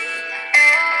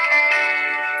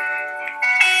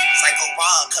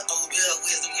ball, cut through bill,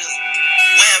 wisdom.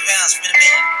 Wham, bam, spin a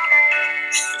minute.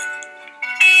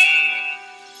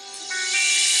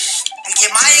 Get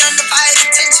my undivided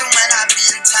attention when I be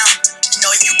in town. You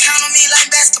know you count on me like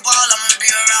basketball, I'ma be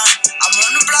around. I'm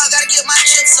on the block, gotta get my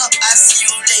chips up. I see you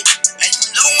late, and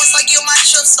you know once I get my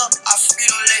chips up, I feel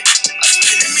late. I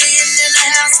spend $1 million in the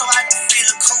house so I can feel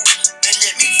the cool. They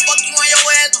let me fuck you on your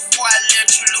ass before I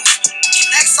let you loose.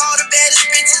 Connects all the baddest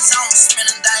bitches, I don't spend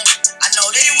a dime. I know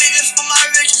they waiting for my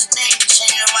riches, they ain't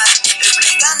changing mine. If it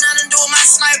ain't got nothing to do with my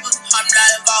snipers, I'm not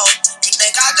involved. You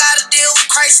think I gotta deal with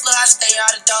Chrysler, I stay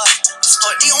out of dodge.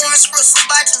 Start the orange spruce and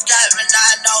just got me, now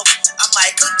I know. I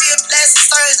might could be a plastic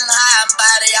surgeon, high and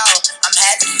body out. I'm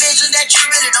having visions that you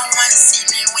really don't want to see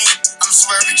me win. I'm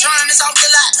swerving journeys off the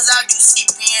lot cause I do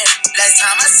CPN. Last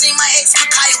time I seen my ex,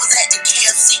 Makaya was at the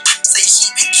KFC. Say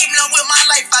she been keeping up with my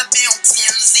life, I be on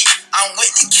TMZ. I'm with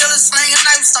the killer slinging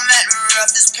knives, I'm at the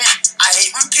roughest pen. I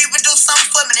hate when people do something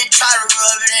for me, they try to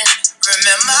rub it in.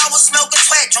 Remember I was smoking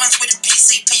twat joints with the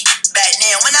PCP. Back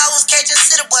then when I was catching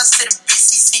city bus to the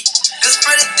BCC. This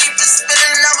pretty deep is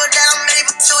spilling level that I'm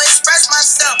able to express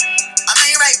myself. I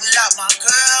ain't right without my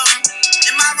girl.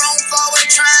 In my wrong forward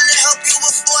trying to help you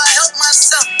before I help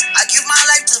myself. I give my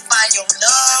life to find your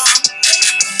love.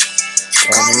 You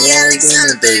call me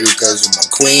Alexander, baby, cause you're my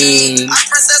queen. My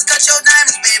princess cut your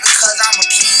diamonds, baby, cause I'm a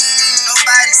king.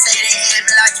 Nobody say they had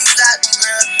me like you got me,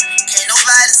 girl. Can't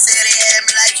nobody say they had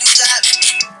me like you got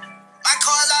me. My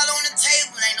cards all on the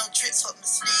table, ain't no tricks up my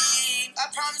sleeve. I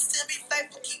promise to be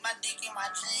faithful, keep my dick in my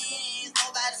jeans.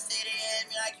 Nobody say they had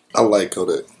me like you. I like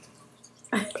Kodak.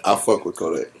 I fuck with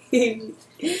Kodak. he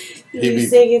be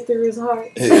singing through his heart.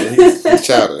 He's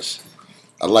childish.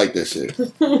 I like that shit.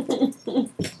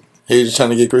 He was just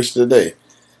trying to get Christian today.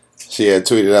 She had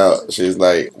tweeted out, she was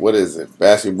like, what is it,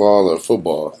 basketball or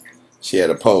football? She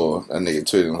had a poll. That nigga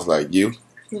tweeted and was like, you?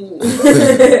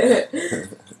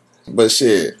 But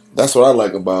shit, that's what I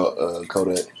like about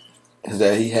Kodak, is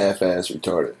that he half-ass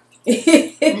retarded.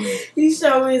 He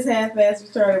showed me his half-ass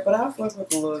retarded, but I fuck with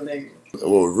the little nigga.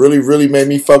 What really, really made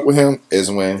me fuck with him is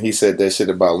when he said that shit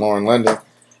about Lauren London,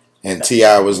 and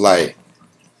T.I. was like,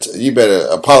 you better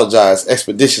apologize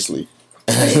expeditiously.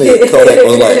 And then Kodak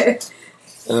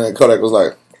was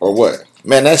like, or what?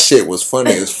 Man, that shit was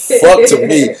funny as fuck to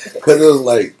me, because it was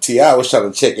like T.I. was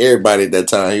trying to check everybody at that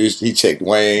time. He checked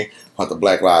Wayne on the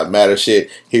Black Lives Matter shit.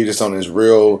 He was just on his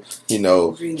real,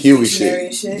 Huey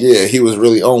shit. Yeah, he was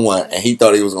really on one, and he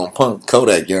thought he was gonna punk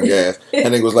Kodak young ass.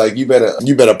 And he was like, you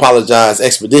better apologize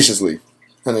expeditiously.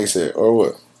 And they said, or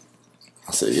what?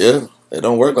 I said, yeah, it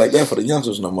don't work like that for the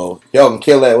youngsters no more. Y'all can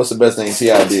kill that. What's the best thing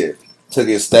T.I. did? Took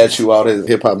his statue out of his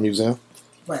hip hop museum.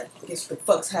 But guess what the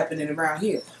fuck's happening around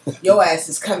here? Your ass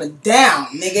is coming down,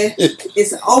 nigga.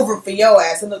 It's over for your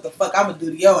ass. And what the fuck I'm gonna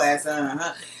do to your ass,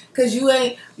 Cause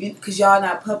cause y'all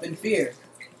not pumping fear.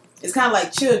 It's kind of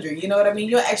like children, you know what I mean?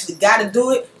 You actually gotta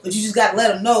do it, but you just gotta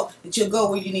let them know that you'll go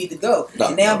where you need to go. No.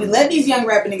 And they don't be letting these young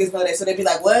rapper niggas know that, so they be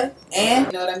like, what? And?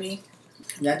 You know what I mean?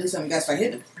 You gotta do something, you gotta start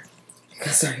hitting them.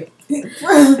 Sorry. You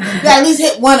gotta at least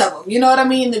hit one of them, you know what I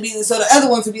mean? So the other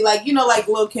ones would be like, like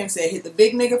Lil' Kim said, hit the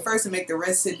big nigga first and make the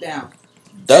rest sit down.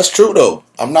 That's true though.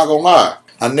 I'm not gonna lie.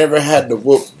 I never had to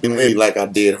whoop like I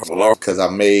did her because I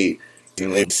made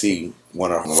see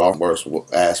one of her worst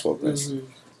ass whoopings. Mm-hmm.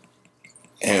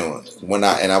 And when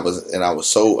I was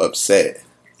so upset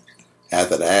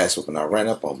after the ass whooping, I ran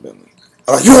up on Billy.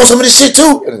 I'm like, you want some of this shit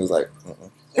too? And he was like,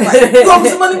 like, you want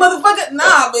some money, motherfucker?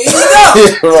 Nah, but here you go.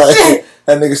 Yeah, right.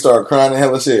 That nigga started crying and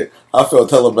hella shit. I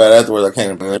felt hella bad afterwards. I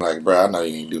came in like, bro, I know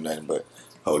you ain't do nothing, but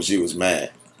she was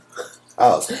mad.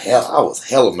 I was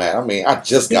hella mad. I mean, I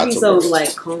just got to so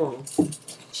like calm.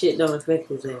 Shit don't affect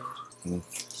his ass. She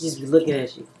just be looking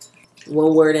at you.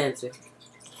 One word answer.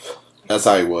 That's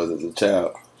how he was as a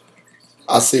child.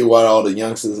 I see why all the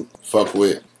youngsters fuck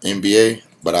with NBA,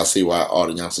 but I see why all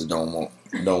the youngsters don't want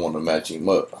to match him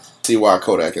up. See why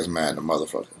Kodak is mad at the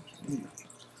motherfucker.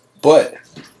 But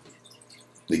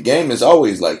the game is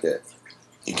always like that.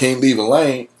 You can't leave a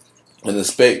lane and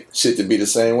expect shit to be the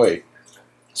same way.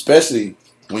 Especially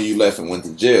when you left and went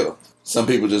to jail. Some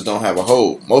people just don't have a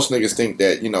hold. Most niggas think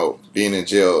that, being in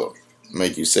jail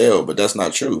make you sell, but that's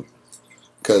not true.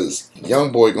 Because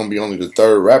YoungBoy gonna be only the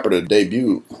third rapper to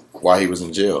debut while he was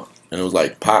in jail. And it was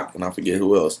like Pac and I forget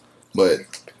who else. But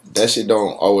that shit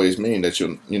don't always mean that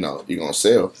you're gonna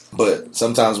sell. But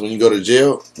sometimes when you go to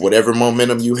jail, whatever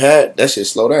momentum you had, that shit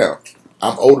slow down.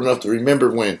 I'm old enough to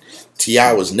remember when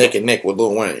T.I. was neck and neck with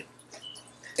Lil Wayne.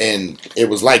 And it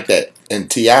was like that. And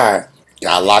T.I.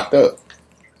 got locked up.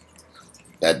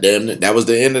 That was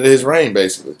the end of his reign,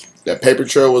 basically. That Paper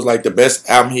Trail was like the best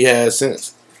album he had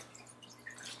since.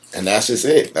 And that's just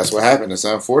it. That's what happened. It's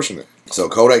unfortunate. So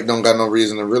Kodak don't got no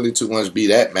reason to really too much be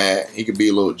that mad. He could be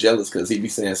a little jealous because he be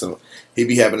saying he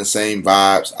be having the same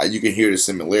vibes. You can hear the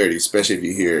similarity, especially if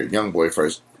you hear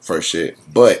YoungBoy first shit.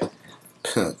 But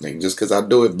nigga, just because I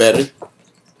do it better,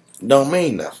 don't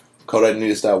mean nothing. Kodak need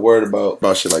to stop worried about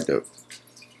shit like that.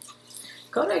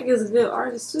 Kodak is a good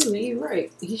artist too. You're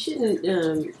right. He shouldn't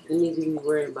need to be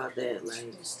worried about that.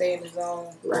 Like, stay in his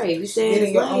own. Right. If you stay in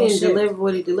his lane and deliver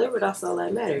what he delivered, that's all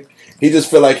that matters. He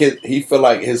just feel like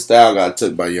his style got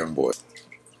took by YoungBoy.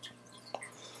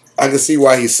 I can see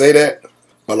why he say that,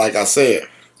 but like I said,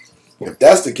 if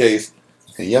that's the case,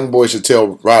 then YoungBoy should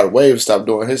tell Rod Wave to stop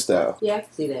doing his style. Yeah, I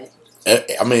can see that.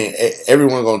 I mean,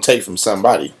 everyone gonna take from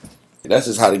somebody. That's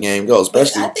just how the game goes.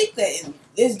 Especially, I think that in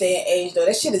this day and age, though,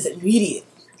 that shit is immediate.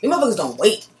 You motherfuckers don't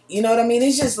wait. You know what I mean?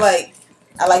 It's just like,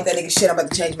 I like that nigga shit. I'm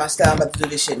about to change my style. I'm about to do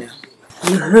this shit now.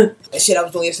 That shit I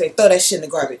was doing yesterday, throw that shit in the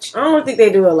garbage. I don't think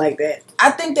they do it like that.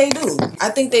 I think they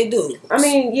do. I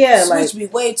mean, yeah, switch be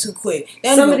way too quick.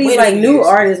 Some of these like new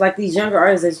artists, like these younger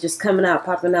artists that's just coming out,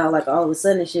 popping out like all of a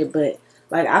sudden and shit. But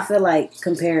like I feel like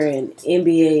comparing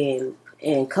NBA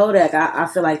and Kodak, I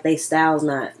feel like they styles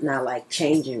not like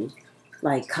changing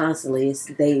like constantly. It's,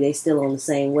 they still on the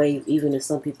same wave, even if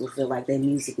some people feel like their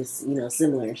music is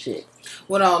similar and shit.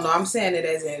 Well, no, I'm saying it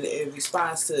as in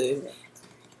response to.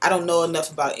 I don't know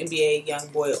enough about NBA,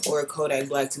 YoungBoy, or Kodak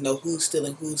Black to know who's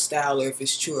stealing whose style or if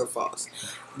it's true or false.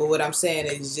 But what I'm saying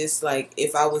is just like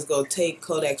if I was going to take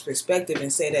Kodak's perspective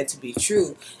and say that to be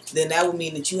true, then that would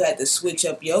mean that you had to switch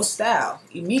up your style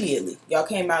immediately. Y'all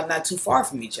came out not too far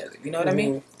from each other. You know what I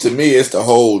mean? To me, it's the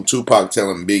whole Tupac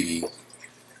telling Biggie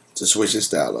to switch his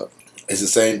style up. It's the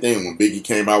same thing when Biggie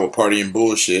came out with Party and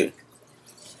Bullshit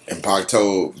and Pac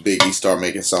told Biggie start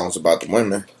making songs about the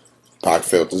women. Pac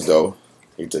felt as though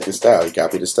he took his style. He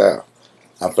copied his style.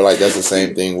 I feel like that's the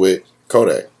same thing with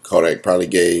Kodak. Kodak probably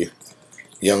gave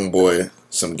YoungBoy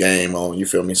some game on, you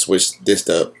feel me, switched this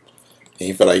up. And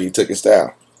he felt like he took his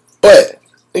style. But,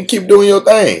 then keep doing your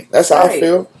thing. That's how I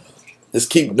feel. Just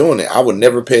keep doing it. I would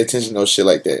never pay attention to no shit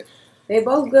like that. They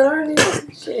both good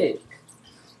artists. Shit.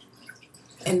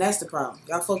 And that's the problem.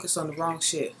 Y'all focus on the wrong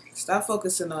shit. Stop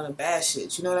focusing on the bad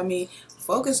shit. You know what I mean?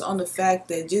 Focus on the fact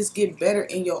that just get better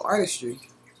in your artistry.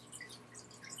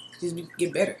 Just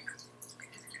get better.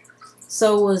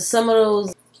 So was some of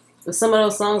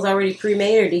those songs already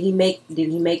pre-made, or did he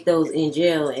make those in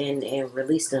jail and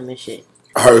release them and shit?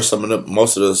 I heard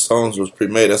most of the songs was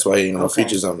pre-made. That's why he ain't no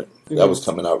features on it. Mm-hmm. That was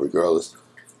coming out regardless.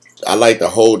 I like the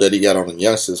hold that he got on the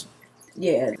youngsters.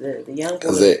 Yeah, the young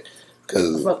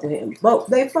because fuck with him.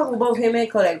 They fuck with both him and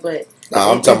Kodak, but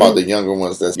I'm talking about the younger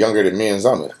ones that's younger than me and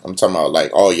on it. I'm talking about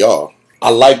like all y'all. I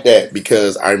like that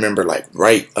because I remember like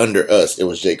right under us, it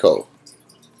was J. Cole.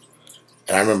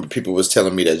 And I remember people was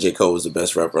telling me that J. Cole was the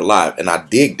best rapper alive. And I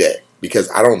dig that because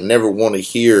I don't never want to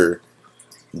hear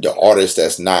the artist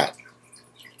that's not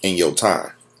in your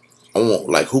time. I want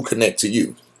like who connect to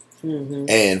you. Mm-hmm.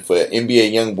 And for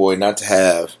NBA YoungBoy not to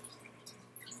have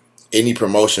any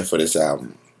promotion for this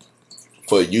album,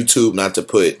 for YouTube not to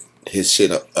put his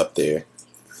shit up there,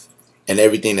 and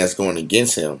everything that's going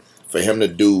against him, for him to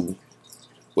do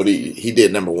what he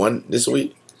did #1 this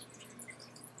week,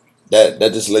 that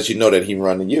just lets you know that he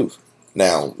run the youth.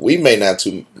 Now, we may not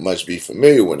too much be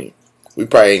familiar with him. We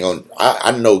probably ain't gonna.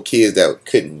 I know kids that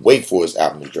couldn't wait for his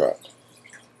album to drop.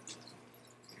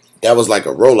 That was like a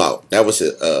rollout. That was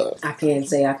I can't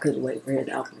say I couldn't wait for his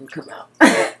album to come out.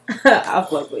 I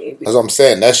fuck with it. That's what I'm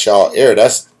saying. That's y'all era.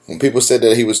 That's when people said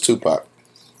that he was Tupac.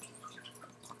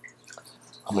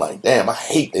 I'm like, damn, I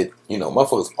hate that.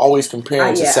 Motherfuckers always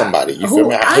comparing to somebody. You feel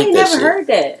me? I hate that shit. I ain't never heard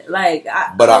that. Like,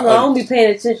 I don't be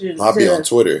paying attention to. I'll be on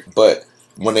Twitter. But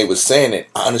when they was saying it,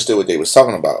 I understood what they was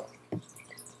talking about.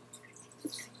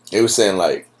 They was saying,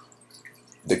 like,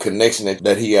 the connection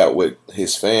that he got with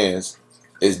his fans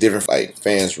is different. Like,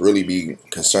 fans really be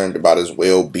concerned about his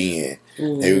well-being.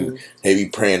 Mm-hmm. They be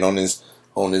praying on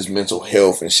his mental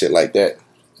health and shit like that.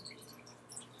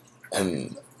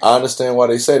 And I understand why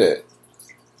they say that.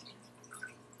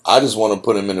 I just want to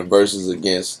put him in the verses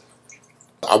against.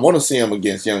 I want to see him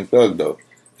against Young Thug though.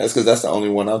 That's because that's the only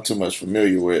one I'm too much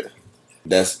familiar with.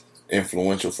 That's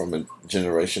influential from a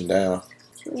generation down.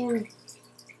 I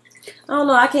don't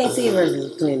know. I can't see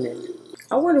verses between them.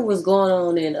 I wonder what's going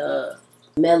on in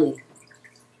Melly.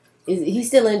 Is he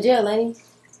still in jail? Ain't he?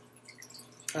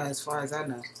 As far as I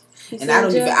know. And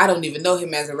I don't even know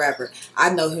him as a rapper. I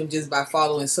know him just by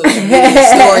following social media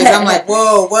stories. I'm like,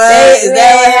 whoa, what? Is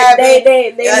that what happened?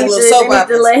 They need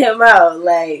to let him out.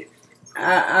 Like,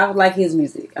 I like his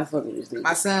music. I fuck with his music.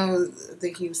 My son, I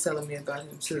think he was telling me about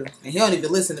him too. And he don't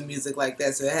even listen to music like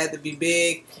that, so it had to be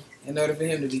big in order for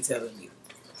him to be telling me.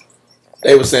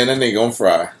 They were saying that nigga on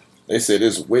fry. They said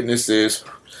there's witnesses.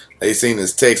 They seen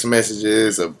his text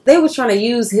messages. They was trying to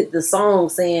use the song,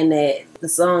 saying that the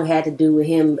song had to do with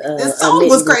him. The song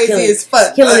was crazy as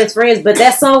fuck. Killing his friends, but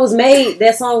that song was made.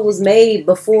 That song was made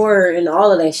before and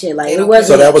all of that shit. Like it wasn't.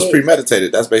 So that was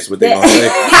premeditated. That's basically what they gonna say.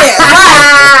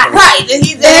 Yeah, right.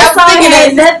 That song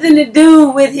had nothing to do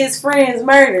with his friend's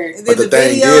murder. But the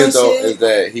thing is, though, is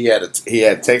that he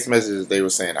had text messages. They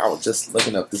were saying, "I was just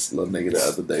looking up this little nigga the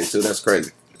other day too." That's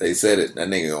crazy. They said it. That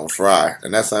nigga gonna fry,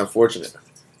 and that's unfortunate.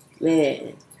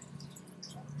 Man,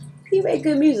 he made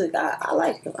good music. I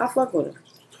like him. I fuck with him.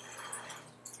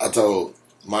 I told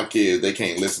my kids they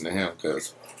can't listen to him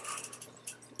because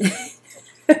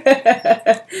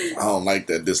I don't like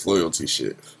that disloyalty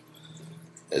shit.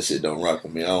 That shit don't rock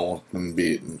with me. I don't want them to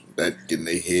be that get in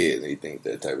their head and they think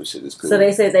that type of shit is cool. So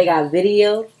they said they got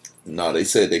video? No, they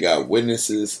said they got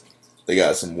witnesses. They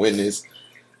got some witness.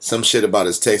 Some shit about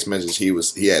his text message. He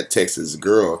had texted his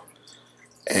girl.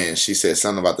 And she said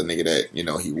something about the nigga that,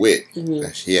 he with. Mm-hmm.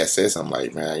 And she had said something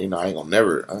like, man, I ain't gonna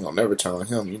never turn on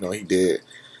him. He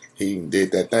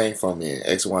did that thing for me in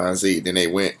X, Y, and Z. Then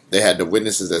they had the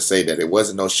witnesses that say that it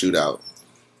wasn't no shootout,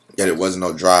 that it wasn't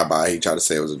no drive-by. He tried to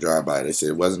say it was a drive-by. They said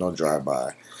it wasn't no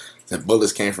drive-by. The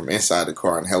bullets came from inside the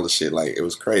car and hella shit. Like, it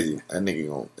was crazy. That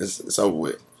nigga it's over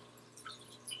with.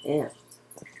 Yeah.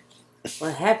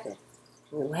 What happened?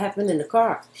 What happened in the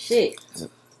car? Shit.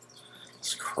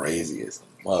 It's crazy as a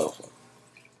motherfucker.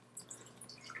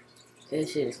 That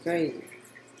shit is crazy.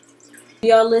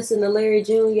 Y'all listen to Larry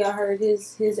June? Y'all heard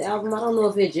his album? I don't know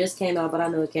if it just came out, but I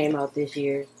know it came out this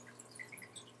year.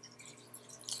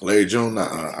 Larry June,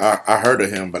 I heard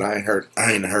of him, but I ain't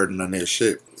heard none of his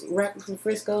shit. Rapper from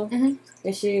Frisco? Mm-hmm.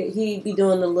 And shit, he be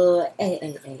doing the little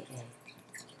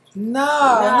No,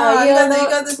 you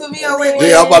got to put me on. Wait,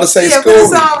 yeah, I'm about to say Scooby. Put a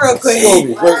song real quick.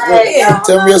 Scooby,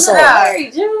 tell me a song.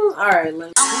 Larry June? Alright, let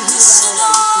me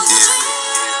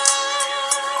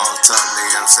All the time,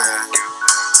 nigga, I'm saying?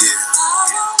 Yeah.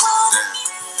 Damn.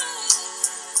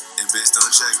 And bitch, don't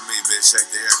check me, bitch. Check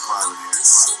the air quality.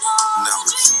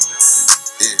 Numbers.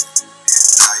 Yeah.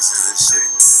 License and shit.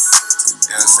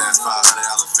 You know what I'm saying?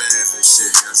 $500 fans and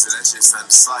shit. You know what I'm saying? That shit something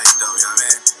slight, though, you know what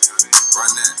I mean?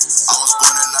 Run that. I was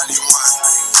born in 91.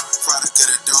 Product of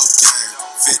the dope game.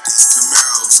 50s,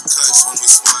 Camaros, cuts when we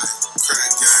swing.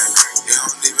 Crack game. You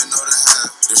don't even know the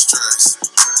half. The stress.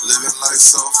 Living life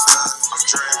so fast. I'm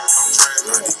dreaming.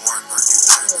 91. I'm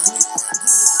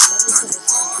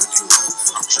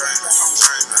dreaming.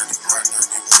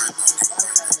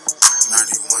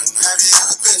 91. Have you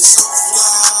ever been so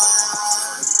fly?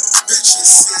 Bitches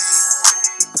see.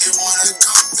 They wanna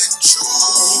come and choose.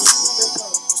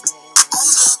 On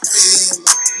the beat.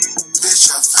 Bitch,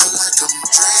 I feel like I'm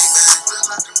dreaming.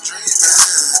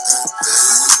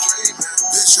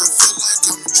 Bitch, I feel like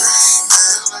I'm dreaming.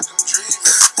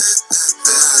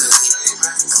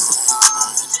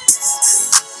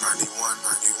 91.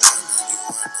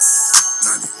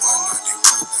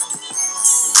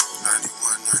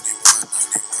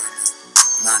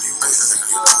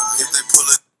 If they pull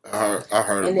it. I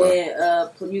heard and it.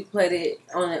 then you played it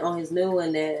on his new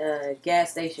one, that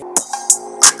gas station.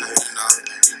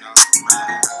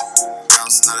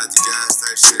 Bouncing out at the gas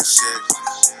station, shit.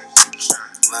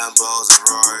 Lambos and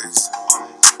Roy's.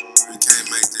 We can't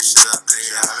make this shit up, nigga.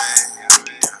 You know what I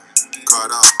mean?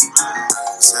 Caught up.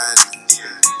 What's happening?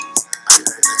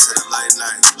 Into the late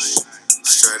night.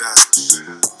 Straight up.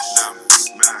 Numbers.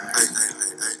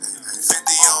 50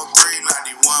 on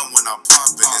 391 when I'm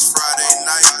pumping. It's Friday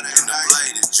night and the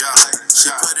blade is jumping. She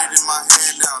put it in my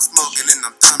hand now, I'm smoking and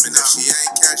I'm thumbing. If she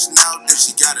ain't cashing out, then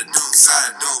she gotta do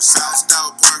something. Bounced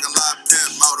out, parking lot,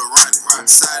 pimp, motor running.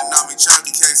 Sitting on me,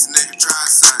 chunky case, nigga, try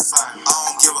something. I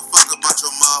don't give a fuck about your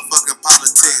motherfucking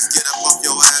politics. Get up off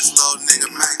your ass, little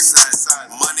nigga, make sense.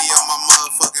 Money on my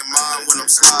motherfucking mind when I'm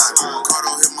sliding.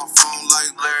 Cardo hit my phone like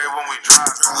Larry when we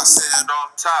drive. I said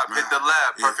off top, hit the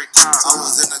left, perfect time. I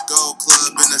was in the gold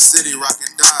club in the city, rocking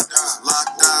diamonds.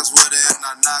 Locked eyes with her and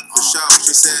I knocked for show.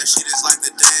 She said she just like the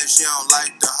dance, she don't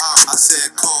like the hoe. I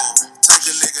said cool, take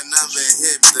a nigga number and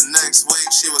hit me. The next week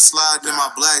she was sliding in my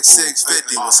black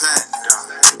 650. What's happening?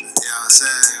 You know what I'm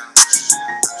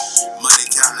saying? Money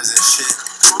counters and shit.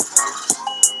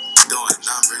 Doing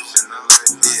numbers.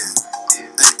 Yeah.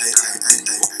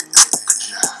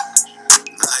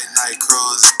 Late night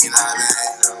cruise, you know what I mean?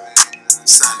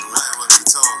 Something right what we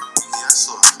told.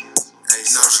 Hey,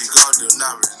 you know she gon' do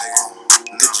numbers, nigga.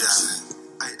 Good job.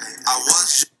 I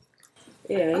was.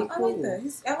 Yeah, I like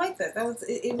that. I like that. That was.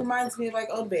 It reminds me of like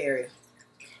Old Bay area.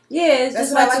 Yeah, it's That's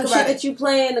just what I like like some shit about it. that you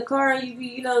play in the car and you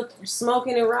be,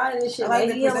 smoking and riding and shit. I like Like,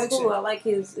 the he hella production. cool. I like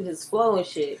his flow and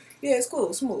shit. Yeah, it's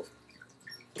cool, smooth.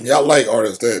 Yeah, I like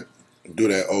artists that do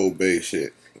that old Bay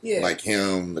shit. Yeah, Like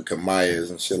him, the Kamayas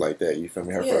and shit like that. You feel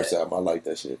me? Her first album, I like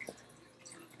that shit.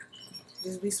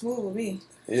 just be smooth with me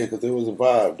Yeah, because there was a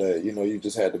vibe that, you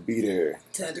just had to be there.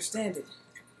 to understand it.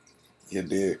 You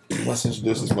did. Let's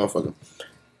introduce this motherfucker.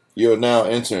 You're now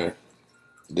entering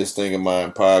This Thing of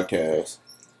Mine podcast.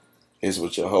 It's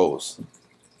with your host,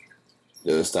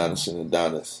 the Astonishing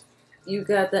Adonis. You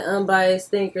got the unbiased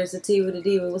thinker, Sativa the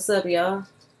Diva. What's up, y'all?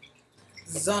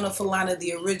 Zona Falana,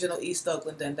 the original East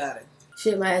Oakland Dundada.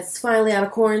 Shit, my ass is finally out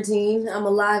of quarantine. I'm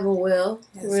alive and well.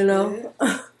 That's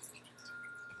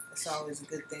That's always a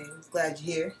good thing. Glad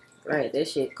you're here. Right, that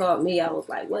shit caught me. I was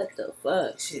like, what the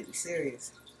fuck? Shit, be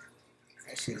serious.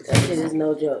 That shit is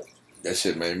no joke. That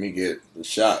shit made me get the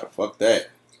shot. Fuck that.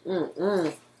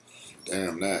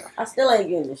 Damn that. I still ain't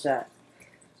getting the shot.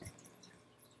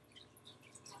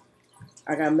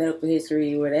 I got medical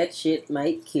history where that shit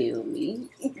might kill me.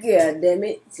 God damn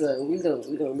it. So we don't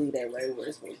leave that right where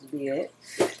it's supposed to be at.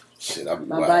 Shit,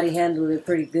 my body handled it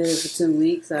pretty good for 2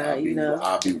 weeks.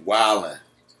 I'll be wilding.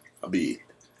 I'll be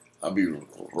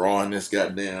rawing this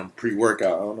goddamn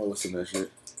pre-workout. I don't know what's in that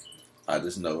shit. I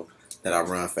just know that I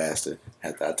run faster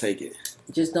after I take it.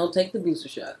 Just don't take the booster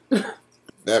shot.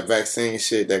 That vaccine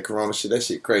shit, that corona shit, that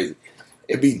shit crazy.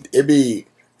 It be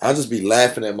I'll just be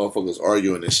laughing at motherfuckers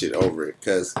arguing this shit over it.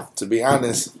 Cause to be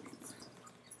honest,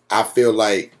 I feel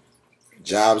like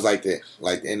jobs like that,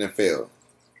 like the NFL,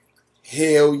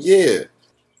 hell yeah.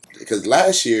 Because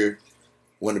last year,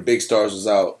 when the big stars was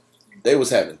out, they was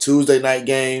having Tuesday night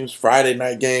games, Friday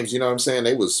night games, you know what I'm saying?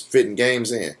 They was fitting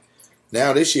games in.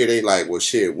 Now this year they like, well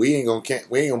shit, we ain't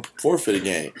gonna forfeit a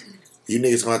game. You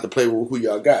niggas gonna have to play with who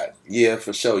y'all got. Yeah,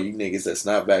 for sure. You niggas that's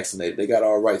not vaccinated, they got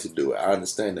all right to do it. I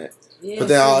understand that. Yeah, but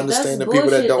then I understand the people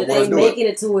that don't want to do it. Making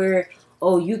it to where,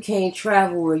 you can't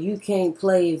travel or you can't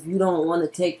play if you don't want to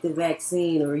take the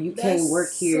vaccine or you can't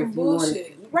work here if you want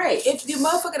to. Right. If the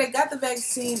motherfucker that got the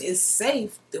vaccine is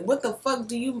safe, then what the fuck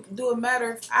do it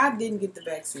matter if I didn't get the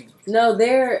vaccine? No,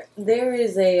 there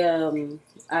is a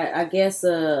I guess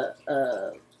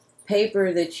a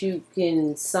paper that you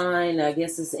can sign. I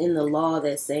guess it's in the law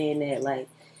that's saying that, like,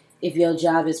 if your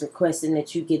job is requesting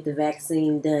that you get the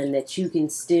vaccine done, that you can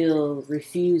still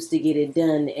refuse to get it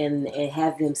done and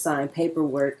have them sign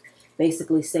paperwork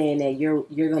basically saying that you're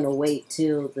going to wait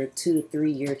till the 2 to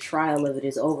 3 year trial of it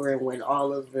is over, and when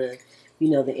all of the,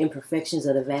 the imperfections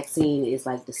of the vaccine is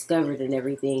like discovered and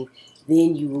everything,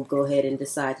 then you will go ahead and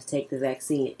decide to take the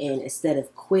vaccine. And instead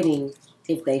of quitting,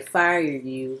 if they fire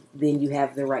you, then you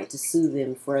have the right to sue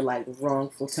them for like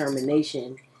wrongful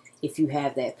termination if you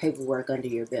have that paperwork under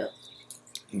your belt.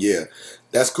 Yeah,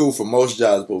 that's cool for most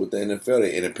jobs, but with the NFL,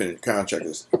 they're independent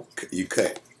contractors. You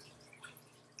cut.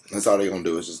 That's all they're going to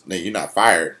do is just, you're not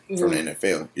fired from the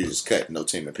NFL. You just cut. No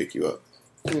team to pick you up.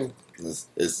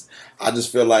 I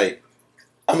just feel like,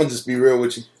 I'm going to just be real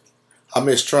with you. I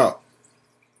miss Trump.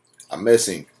 I miss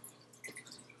him.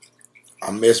 I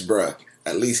miss bruh.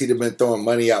 At least he'd have been throwing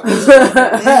money out.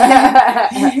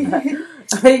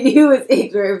 You was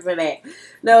ignorant for that.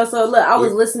 No, so look, I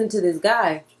was listening to this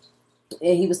guy,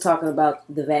 and he was talking about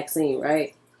the vaccine,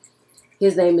 right?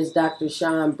 His name is Dr.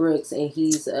 Sean Brooks, and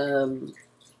he's,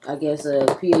 I guess, a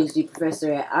PhD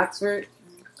professor at Oxford.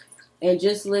 And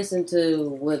just listen to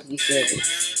what he said.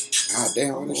 God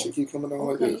damn, why this shit keep coming on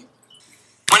like this?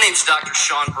 My name's Dr.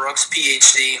 Sean Brooks,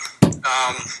 PhD,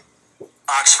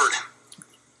 Oxford.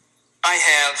 I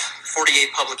have 48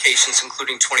 publications,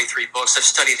 including 23 books. I've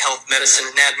studied health, medicine,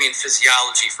 anatomy, and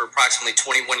physiology for approximately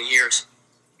 21 years.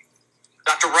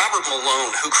 Dr. Robert Malone,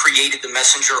 who created the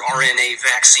messenger RNA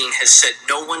vaccine, has said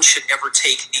no one should ever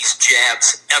take these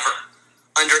jabs, ever,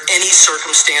 under any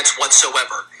circumstance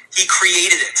whatsoever. He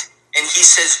created it, and he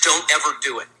says don't ever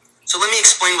do it. So let me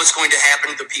explain what's going to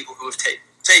happen to the people who have taken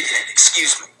it.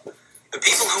 Excuse me. The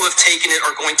people who have taken it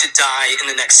are going to die in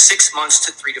the next 6 months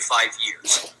to 3 to 5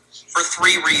 years. For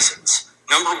 3 reasons.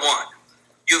 Number 1,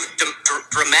 you've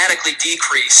dramatically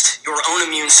decreased your own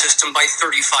immune system by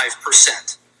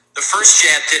 35%. The first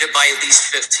jab did it by at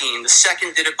least 15. The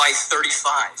second did it by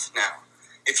 35 now.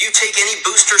 If you take any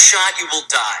booster shot, you will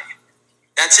die.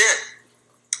 That's it.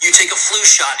 You take a flu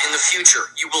shot in the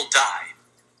future, you will die.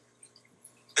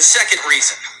 The second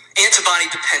reason,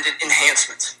 antibody-dependent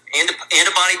enhancement.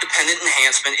 Antibody-dependent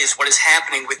enhancement is what is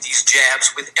happening with these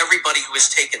jabs with everybody who has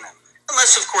taken them.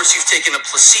 Unless, of course, you've taken a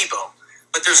placebo.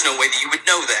 But there's no way that you would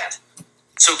know that.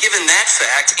 So given that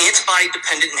fact,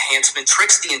 antibody-dependent enhancement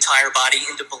tricks the entire body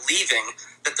into believing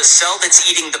that the cell that's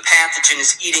eating the pathogen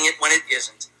is eating it when it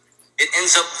isn't. It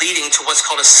ends up leading to what's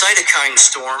called a cytokine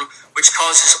storm, which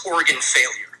causes organ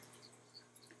failure.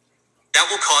 That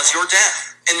will cause your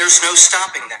death, and there's no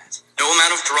stopping that. No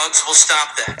amount of drugs will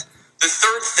stop that. The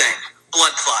third thing,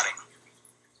 blood clotting.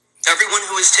 Everyone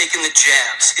who has taken the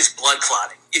jabs is blood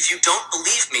clotting. If you don't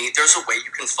believe me, there's a way you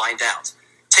can find out.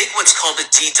 Take what's called a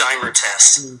D-dimer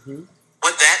test. Mm-hmm.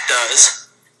 What that does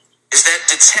is that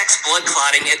detects blood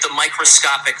clotting at the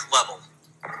microscopic level.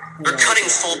 They're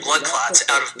cutting full blood clots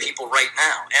out of people right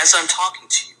now. As I'm talking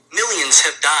to you, millions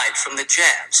have died from the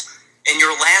jabs. In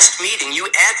your last meeting, you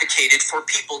advocated for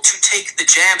people to take the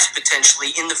jabs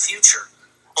potentially in the future,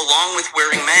 along with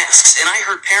wearing masks. And I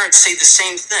heard parents say the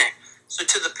same thing. So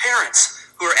to the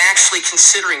parents who are actually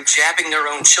considering jabbing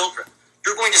their own children,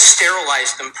 you're going to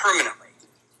sterilize them permanently.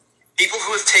 People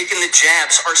who have taken the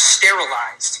jabs are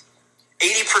sterilized.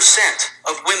 80%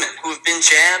 of women who have been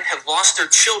jabbed have lost their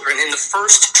children in the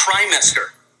first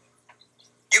trimester.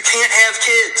 You can't have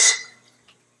kids.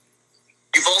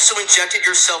 You've also injected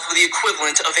yourself with the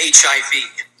equivalent of HIV.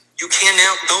 You can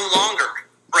now no longer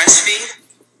breastfeed,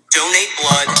 donate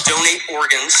blood, donate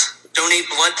organs, donate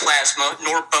blood plasma,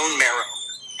 nor bone marrow.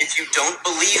 If you don't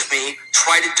believe me,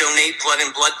 try to donate blood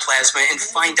and blood plasma and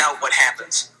find out what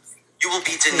happens. You will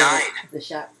be denied.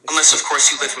 Unless, of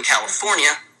course, you live in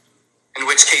California, in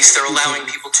which case they're allowing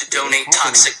people to donate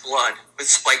toxic blood with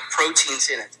spike proteins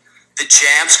in it. The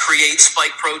jabs create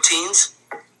spike proteins.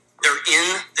 They're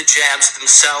in the jabs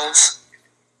themselves,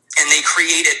 and they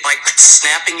create it by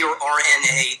snapping your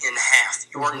RNA in half.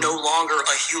 You are no longer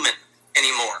a human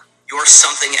anymore. You are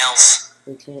something else.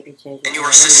 And you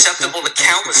are susceptible to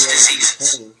countless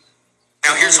diseases.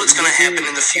 Now, here's what's going to happen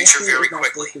in the future very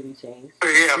quickly.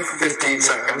 We have 15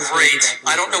 seconds. Great.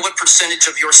 I don't know what percentage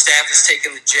of your staff has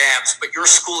taken the jabs, but your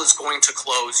school is going to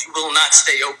close. You will not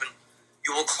stay open.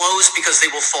 You will close because they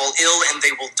will fall ill and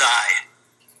they will die.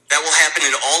 That will happen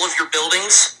in all of your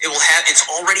buildings. It's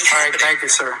already happening. All right, thank you,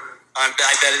 sir. I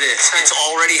bet it is. It's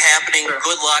already happening. Sure.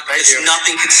 Good luck. Thank you.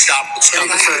 Nothing can stop what's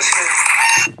coming.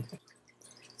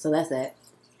 So that's that.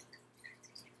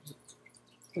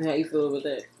 How you feel about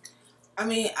that? I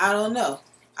mean, I don't know.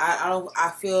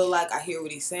 I feel like I hear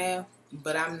what he's saying,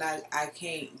 but I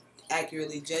can't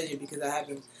accurately judge it because I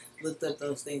haven't looked up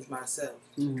those things myself.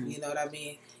 Mm-hmm. You know what I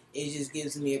mean? It just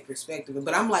gives me a perspective.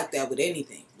 But I'm like that with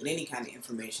anything, with any kind of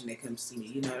information that comes to me.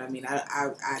 You know what I mean?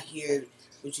 I hear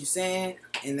what you're saying,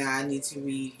 and now I need to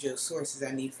read your sources.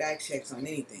 I need fact checks on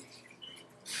anything.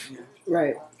 You know?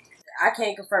 Right. I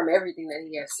can't confirm everything that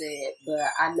he has said, but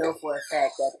I know for a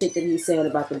fact that shit that he's saying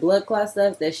about the blood clot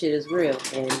stuff, that shit is real.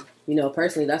 And, you know,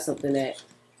 personally, that's something that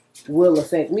will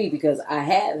affect me because I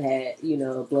have had, you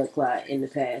know, a blood clot in the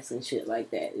past and shit like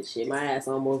that. And shit, my ass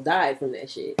almost died from that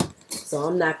shit. So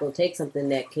I'm not going to take something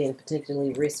that can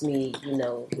potentially risk me, you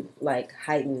know, like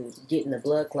heighten getting a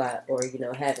blood clot or, you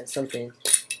know, having something,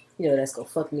 you know, that's going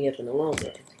to fuck me up in the long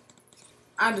run.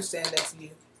 I understand that's you.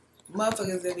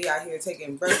 Motherfuckers that be out here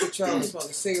taking birth control and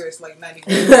smoking cigarettes like 90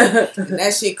 and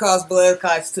that shit cause blood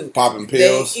clots too. Popping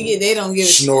pills, they don't give a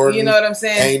snorting. You know what I'm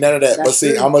saying? Ain't none of that. That's but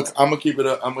see, true. I'm gonna keep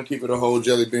it a whole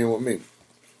jelly bean with me.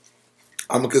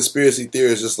 I'm a conspiracy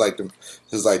theorist, just like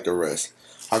the rest.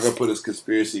 I can put this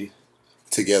conspiracy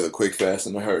together quick, fast,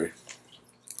 in a hurry.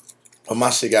 But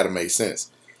my shit got to make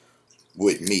sense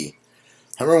with me.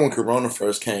 I remember when Corona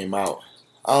first came out.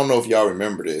 I don't know if y'all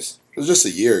remember this. It was just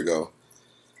a year ago.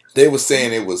 They were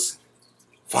saying it was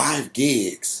 5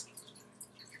 gigs.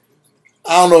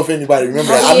 I don't know if anybody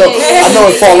remember that. I know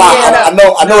it fall out.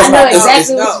 I know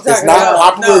it's not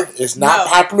popular. It's not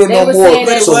popular no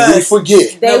more. So we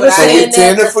forget. They were saying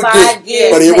tend to forget.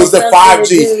 But it was the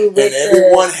 5G, and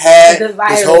everyone had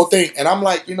this whole thing. And I'm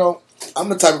like, you know, I'm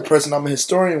the type of person. I'm a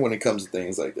historian when it comes to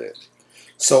things like that.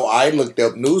 So I looked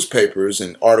up newspapers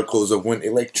and articles of when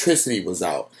electricity was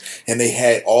out. And they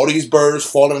had all these birds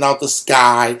falling out the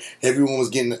sky. Everyone was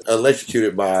getting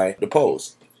electrocuted by the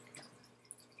poles.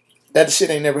 That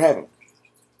shit ain't never happened.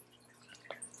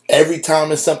 Every time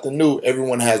there's something new,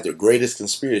 everyone has their greatest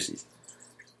conspiracies.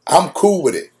 I'm cool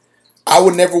with it. I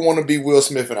would never want to be Will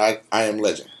Smith and I Am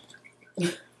Legend.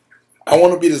 I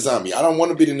want to be the zombie. I don't want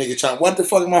to be the nigga trying. What the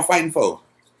fuck am I fighting for?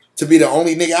 To be the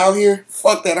only nigga out here?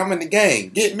 Fuck that. I'm in the game.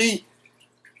 Get me.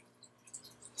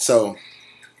 So,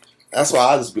 That's why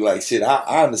I just be like, shit,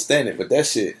 I understand it, but that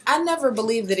shit. I never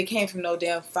believed that it came from no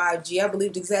damn 5G. I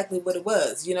believed exactly what it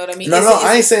was. You know what I mean? No,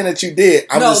 I ain't saying that you did.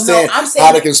 I'm just saying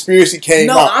how the conspiracy came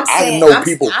out. I know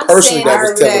people personally that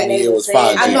was telling me it was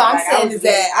 5G. I know. I'm saying is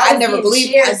that I never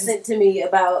believed. It sent to me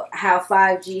about how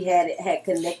 5G had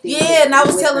connected. Yeah, and I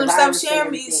was telling them stop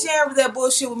sharing with that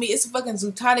bullshit with me. It's a fucking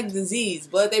zoonotic disease,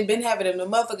 but they've been having it. The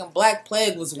motherfucking Black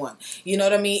Plague was one. You know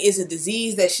what I mean? It's a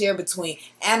disease that share between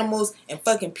animals and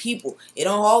fucking people. It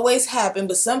don't always happen,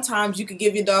 but sometimes you can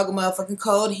give your dog a motherfucking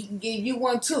cold. He can give you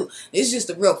one too. It's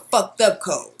just a real fucked up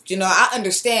cold. You know, I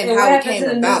understand how it came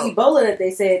about. New Ebola that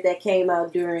they said that came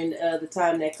out during the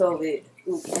time that COVID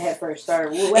had first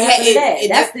started. What happened to that?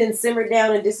 That's then simmered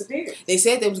down and disappeared. They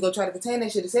said they was gonna try to contain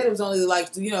that shit. They said it was only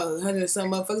like 100 and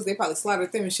some motherfuckers. They probably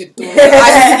slaughtered them and shit. You know,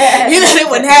 they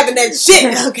wasn't having that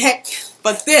shit. Okay,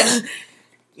 but then,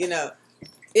 you know,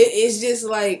 it's just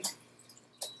like.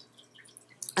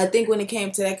 I think when it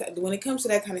comes to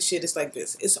that kind of shit, it's like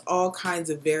this. It's all kinds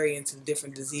of variants of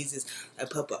different diseases that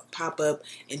pop up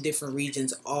in different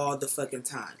regions all the fucking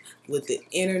time. With the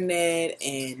internet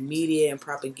and media and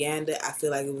propaganda, I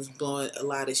feel like it was blowing a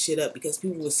lot of shit up because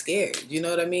people were scared. You know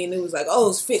what I mean? It was like, oh,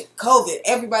 it's COVID.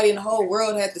 Everybody in the whole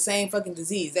world had the same fucking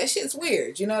disease. That shit's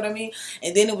weird. You know what I mean?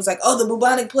 And then it was like, oh, the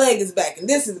bubonic plague is back, and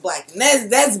this is black, and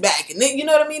that's back, and then, you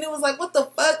know what I mean? It was like, what the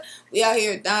fuck? We out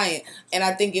here dying. And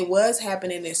I think it was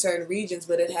happening in certain regions,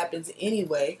 but it happens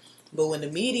anyway. But when the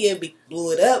media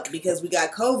blew it up because we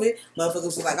got COVID, motherfuckers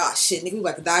was like, oh shit, nigga, we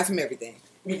about to die from everything.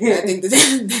 I think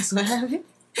that's what happened.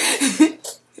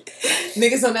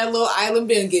 Niggas on that little island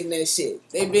been getting that shit.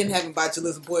 They been having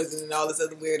botulism poison and all this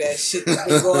other weird ass shit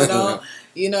that's going on.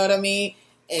 You know what I mean?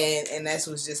 And that's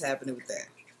what's just happening with that.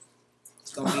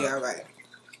 It's gonna be alright.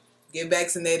 Get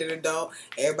vaccinated or don't.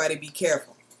 Everybody be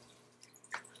careful.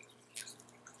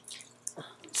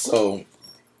 So,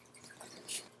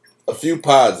 a few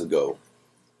pods ago,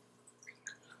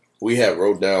 we had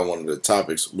wrote down one of the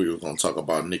topics we were going to talk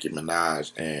about Nicki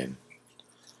Minaj and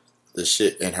the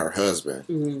shit and her husband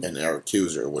and their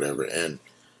accuser or whatever. And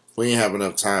we ain't have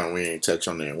enough time. We ain't touch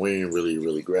on that. We ain't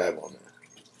really grab on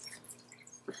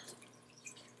that.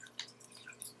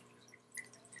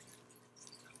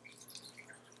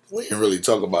 We didn't really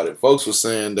talk about it. Folks were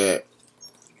saying that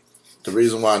the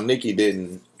reason why Nicki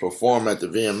didn't perform at the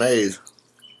VMAs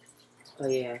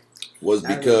was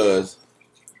because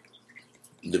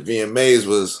the VMAs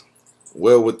was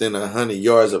well within 100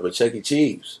 yards of a Chuck E.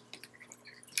 Cheese.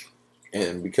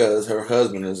 And because her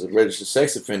husband is a registered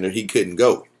sex offender, he couldn't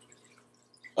go.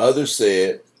 Others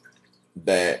said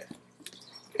that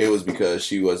it was because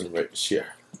she wasn't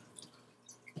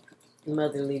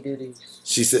motherly duties.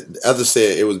 She said, others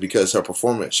said it was because her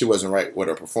performance, she wasn't right with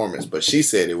her performance, but she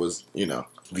said it was,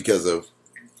 because of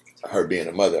her being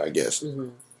a mother, I guess.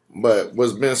 But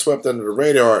what's been swept under the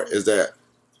radar is that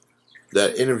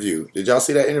interview. Did y'all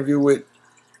see that interview with?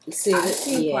 I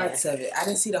seen parts of it. I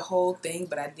didn't see the whole thing,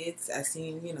 but I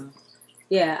seen,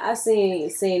 Yeah, I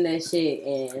seen that shit,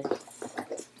 and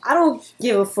I don't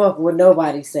give a fuck what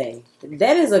nobody say.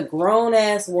 That is a grown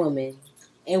ass woman,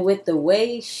 and with the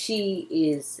way she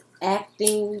is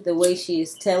acting, the way she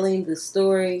is telling the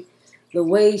story, the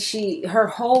way her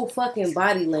whole fucking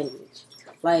body language,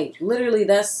 like literally,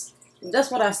 that's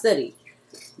what I studied.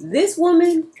 This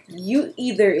woman, you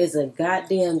either is a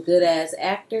goddamn good ass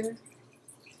actor,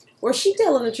 or she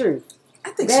telling the truth.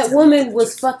 I think that woman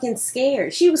was fucking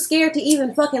scared. She was scared to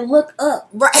even fucking look up.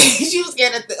 Right, she was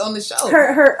scared on the show.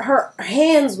 Her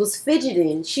hands was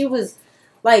fidgeting. She was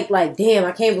like, damn,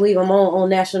 I can't believe I'm on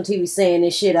national TV saying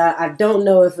this shit. I don't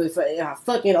know if I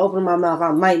fucking open my mouth,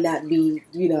 I might not be,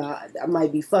 I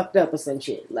might be fucked up or some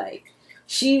shit. Like,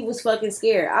 she was fucking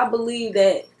scared. I believe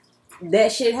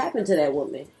that shit happened to that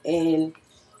woman, and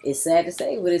it's sad to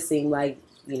say, but it seemed like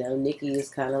Nicki is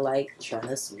kind of like trying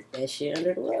to sweep that shit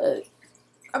under the rug.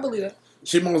 I believe that.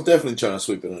 She most definitely trying to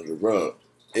sweep it under the rug.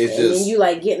 It's and then you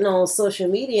like getting on social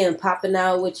media and popping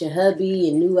out with your hubby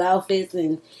and new outfits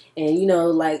and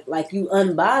like you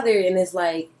unbothered, and it's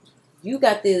like you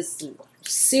got this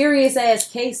serious ass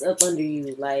case up under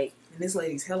you, like. And this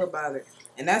lady's hella bothered,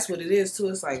 and that's what it is too.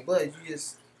 It's like, bud, you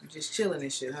just chilling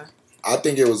and shit, huh? I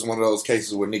think it was one of those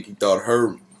cases where Nicki thought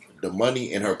the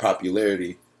money and her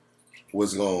popularity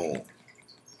was going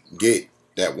to get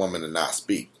that woman to not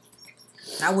speak.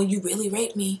 Not when you really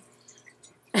rape me.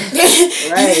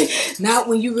 Right. Not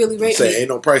when you really rape me. Say ain't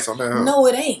no price on that, huh? No,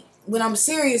 it ain't. When I'm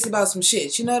serious about some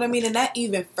shit, you know what I mean? And that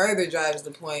even further drives the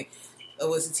point of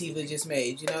what Sativa just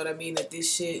made. You know what I mean? That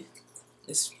this shit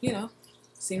is,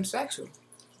 seems factual.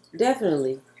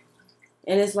 Definitely.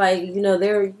 And it's like,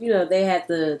 they had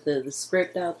the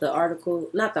script out, the article,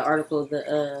 not the article,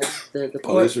 the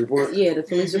police court, report. Yeah, the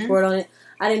police report on it.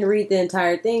 I didn't read the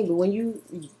entire thing, but when you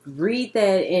read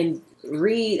that and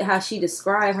read how she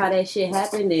described how that shit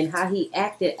happened and how he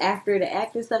acted after the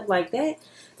act and stuff like that,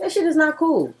 that shit is not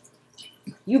cool.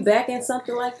 You backing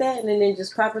something like that and then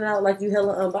just popping out like you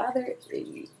hella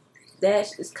unbothered,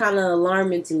 that is kind of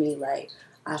alarming to me. Like,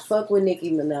 I fuck with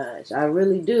Nicki Minaj, I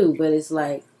really do, but it's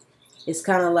like, it's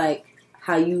kind of like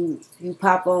how you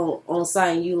pop on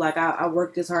site and you like, I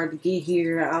worked this hard to get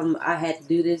here. I had to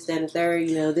do this, that, and the third.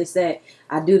 This, that.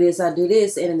 I do this,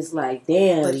 and it's like,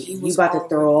 damn, you about to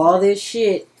throw all this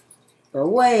shit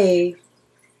away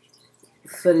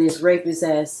for this rapist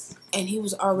ass. And he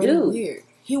was already dude. Weird.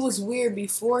 He was weird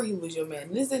before he was your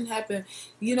man. This didn't happen.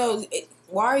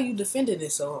 Why are you defending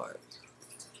this so hard?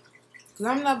 Because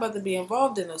I'm not about to be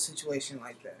involved in no situation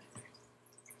like that.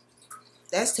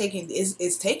 That's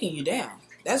it's taking you down.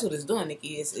 That's what it's doing,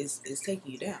 Nikki. It's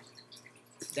taking you down.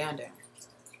 Down.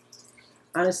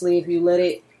 Honestly, if you let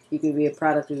it, you can be a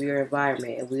product of your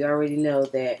environment. And we already know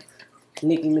that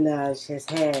Nicki Minaj has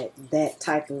had that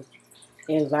type of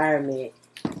environment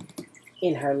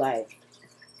in her life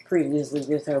previously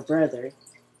with her brother.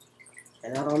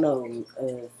 And I don't know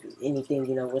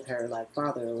anything, with her like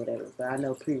father or whatever, but I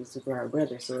know previously with her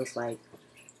brother. So it's like,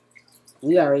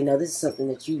 we already know this is something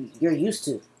that you're used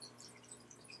to.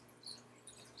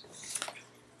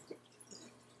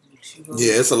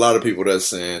 Yeah, it's a lot of people that's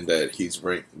saying that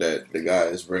that the guy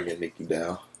is bringing Nicki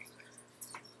down.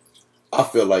 I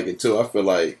feel like it too. I feel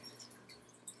like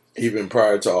even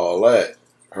prior to all that,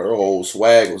 her whole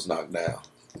swag was knocked down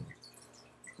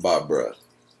by bruh.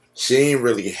 She ain't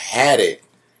really had it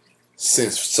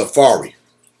since Safari.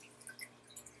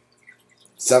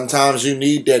 Sometimes you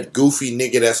need that goofy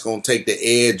nigga that's gonna take the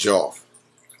edge off.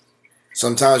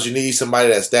 Sometimes you need somebody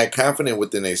that's that confident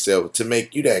within themselves to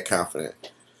make you that confident.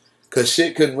 Cause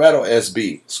shit couldn't rattle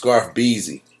SB, Scarf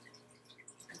Beezy.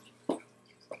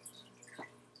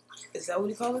 Is that what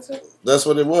you call it, sir? That's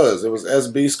what it was. It was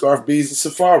SB, Scarf Beezy,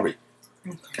 Safari.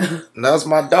 Okay. And that was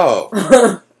my dog.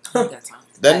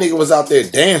 That nigga was out there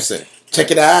dancing. Check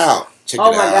it out.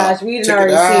 Oh my gosh, we didn't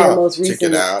already see the most recent. Check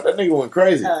it out. That nigga went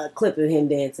crazy. Clip of him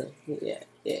dancing. Yeah,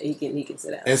 he can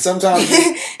sit down.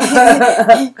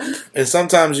 And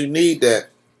sometimes you need that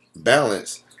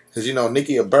balance. Cause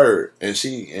Nicki a bird, and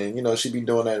she be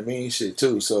doing that mean shit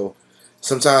too. So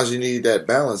sometimes you need that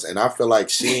balance, and I feel like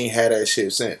she ain't had that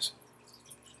shit since.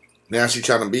 Now she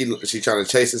trying to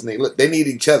chase this nigga. Look, they need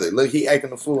each other. Look, he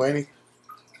acting a fool, ain't he?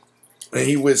 And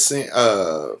he with ain't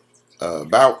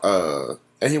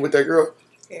he with that girl?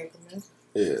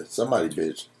 Yeah, somebody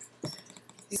bitch.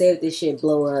 Say if this shit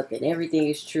blow up and everything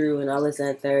is true and all this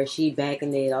and third, she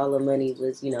backing it. All the money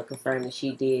was confirming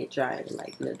she did try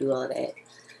to do all that.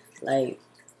 Like,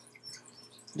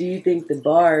 do you think the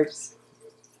Barbs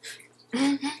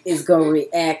is gonna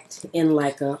react in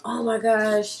like a, oh my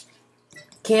gosh,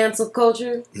 cancel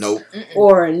culture? Nope.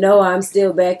 Or no, I'm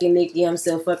still backing Nicki, I'm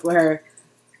still fucking with her.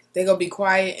 They gonna be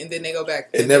quiet and then they go back.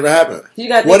 It never happened. You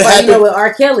got to think with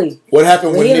R. Kelly. What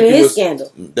happened when Nicki was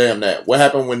scandal? Damn that. What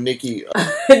happened when Nicki?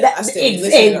 That's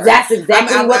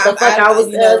exactly what the fuck I was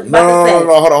about to say. No.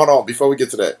 Hold on. Before we get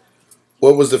to that,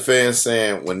 what was the fans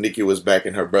saying when Nicki was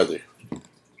backing her brother?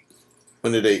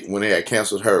 When they had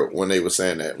canceled her? When they were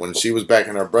saying that when she was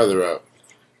backing her brother up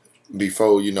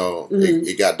before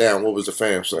it got down, what was the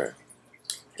fans saying?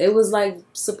 They was like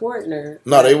supporting her.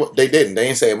 No, they didn't. They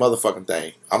ain't say a motherfucking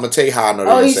thing. I'm gonna tell you how I know.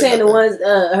 Oh, you saying the ones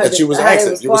that you was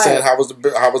asking? You were saying how was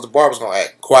the Barbers gonna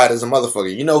act? Quiet as a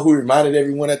motherfucker. You know who reminded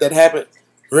everyone that happened?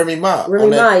 Remy Ma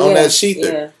on that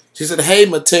Sheether. Yeah. She said, "Hey,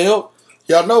 Mattel,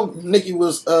 y'all know Nicki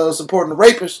was supporting the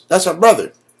rapist. That's her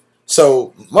brother.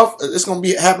 So it's gonna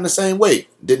be happen the same way.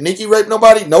 Did Nicki rape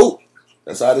nobody? Nope.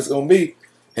 That's how it's gonna be.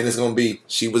 And it's gonna be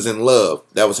she was in love.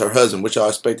 That was her husband. What y'all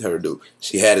expect her to do?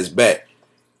 She had his back.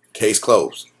 Case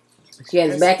closed. She had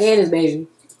his back and his baby.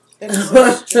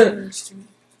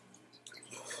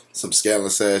 Some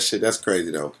scandalous ass shit. That's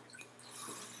crazy though.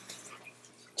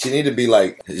 She need to be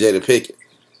like Jada Pinkett.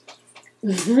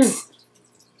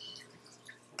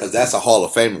 Because that's a Hall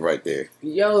of Famer right there.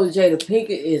 Yo, Jada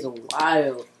Pinkett is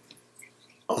wild.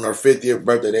 On her 50th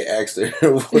birthday, they asked her,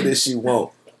 what does she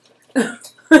want?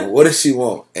 What does she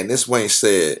want? And this Wayne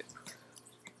said,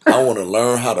 I want to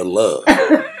learn how to love.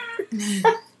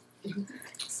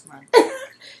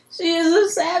 She is a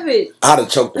savage. I'd have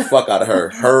choked the fuck out of her.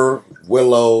 Her,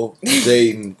 Willow,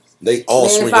 Jaden, they all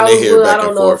swinging their hair back and forth. I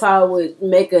don't know if I would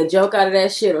make a joke out of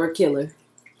that shit or kill her.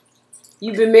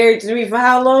 You been married to me for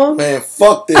how long? Man,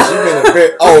 fuck this. You been a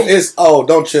very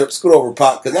don't trip. Scoot over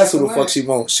Pac, because that's who the fuck she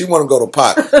wants. She want to go to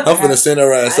Pac. I'm finna send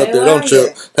her ass up there. Don't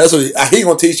trip. That's what he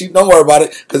gonna teach you. Don't worry about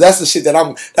it, because that's the shit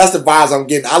that's the vibes I'm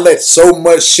getting. I let so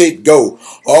much shit go.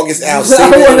 August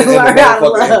Alsina in the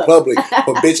motherfucker in public,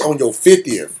 but bitch on your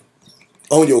 50th.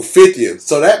 On your 50th.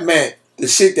 So that meant the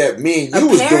shit that me and you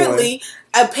was doing.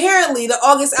 Apparently, the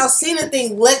August Alsina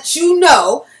thing let you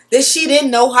know that she didn't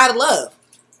know how to love.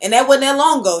 And that wasn't that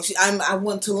long ago. I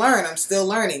want to learn. I'm still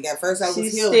learning. At first, I was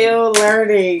healing. Still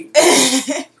learning.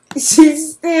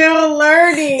 She's still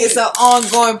learning. It's an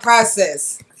ongoing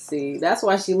process. See, that's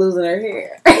why she's losing her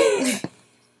hair.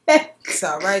 It's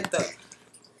all right, though.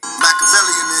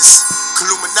 Machiavellianist,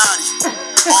 Illuminati,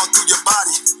 all through your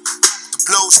body. The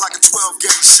blows like a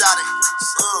 12-gauge shot.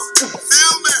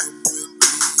 Feel me?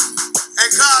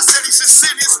 And God said he should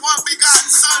send his one begotten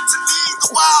son to lead the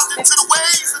wild into the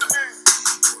ways of the man.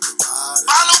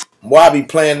 Follow. Why be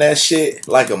playing that shit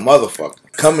like a motherfucker?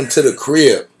 Coming to the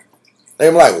crib. They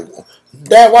be like,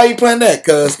 Dad, why you playing that?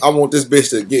 Cause I want this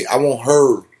bitch I want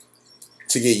her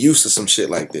to get used to some shit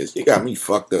like this. You got me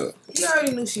fucked up. You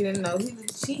already knew she didn't know.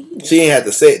 She ain't had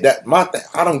to say it. That my thing.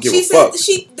 I don't give a fuck.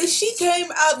 She came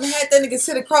out and had that nigga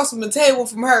sit across from the table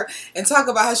from her and talk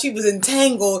about how she was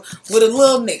entangled with a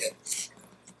little nigga.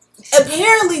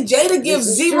 Apparently, Jada gives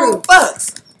zero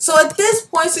fucks. So at this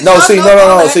point,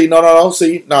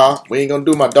 we ain't gonna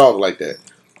do my dog like that.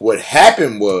 What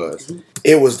happened was,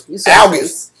 it was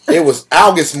August. It was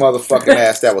August motherfucking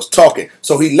ass that was talking.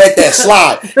 So he let that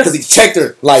slide because he checked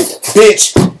her like,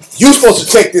 bitch, you supposed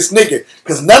to check this nigga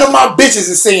because none of my bitches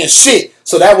is saying shit.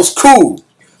 So that was cool.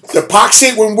 The Pac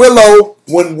shit when Willow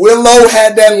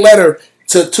had that letter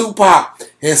to Tupac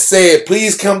and said,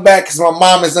 please come back because my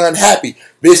mom is unhappy.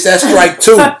 Bitch, that's strike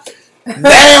 2.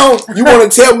 Now you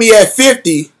want to tell me at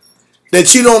 50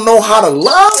 that you don't know how to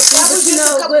love? That was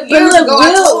just a couple but years look, ago.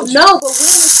 Will is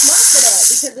smart for that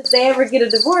because if they ever get a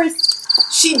divorce,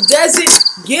 she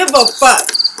doesn't give a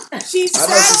fuck. She sat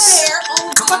there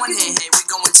on the Come on, hey, we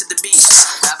going to the beach.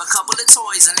 Grab a couple of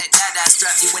toys and let Dada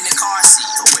strap you in the car seat.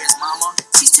 Oh, where's Mama?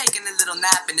 She's taking a little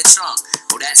nap in the trunk.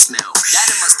 Oh, that smell.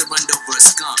 Dada must have run over a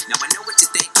skunk. Now I know what you're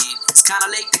thinking. It's kind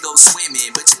of late to go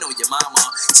swimming, but you know your mama.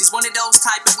 She's one of those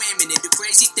type of women that do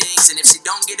crazy things, and if she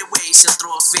don't get away, she'll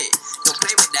throw a fit. Don't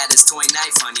play with Dada's toy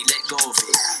knife, honey. Let go of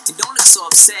it. And don't look so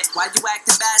upset. Why you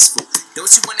acting bashful?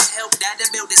 Don't you want to help Dada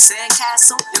build a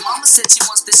sandcastle? And Mama said she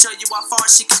wants to show you how far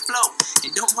she can float.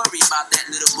 And don't worry about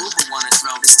that little boo-boo on her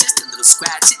throat. It's just a little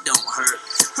scratch, it don't hurt.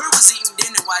 Her was eating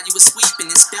dinner while you was sweeping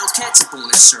and spilled ketchup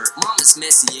on her shirt. Mama's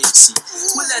messy, ain't she?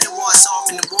 We'll let her wash off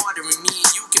in the water and me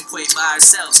and you can play by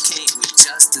ourselves, can't we?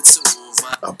 Just the two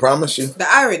of us. I promise you. The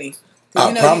irony.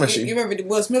 I promise you. You remember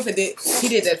Will Smith he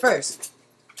did that first.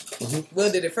 Mm-hmm.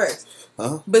 Will did it first.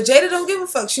 Uh-huh. But Jada don't give a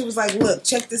fuck. She was like, look,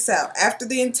 check this out. After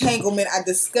the entanglement, I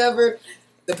discovered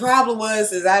the problem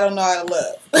is I don't know how to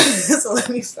love. So let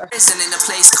me start. Prison in a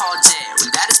place called jail,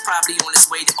 and that is probably on its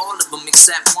way to all of them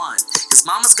except one. Cause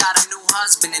Mama's got a new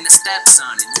husband and a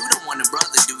stepson, and you don't want a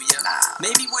brother, do ya?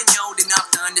 Maybe when you're old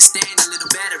enough to understand a little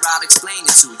better, I'll explain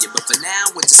it to you. But for now,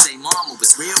 what you say, Mama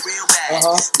was real, real bad.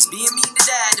 Was being mean to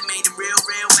Dad that made him real,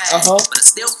 real mad. But I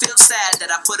still feel sad that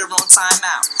I put her on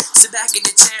timeout. Sit back in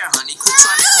the chair, honey, quit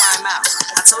trying to climb out.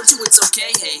 I told you it's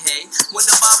okay, hey, hey. When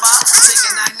the baba, say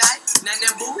good night, night.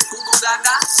 Nana boo, goo goo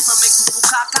gaga, her make goo goo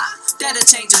caca. Dad'll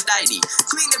change her nighty.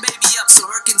 Clean the baby up so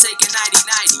her can take a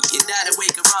nighty-nighty. And Dad'll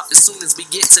wake her up as soon as we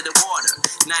get to the water.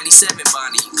 97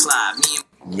 Bonnie and Clyde,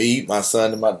 Me, my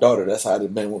son, and my daughter. That's how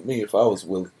it'd been with me if I was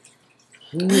Willie.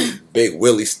 Big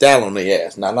Willie style on their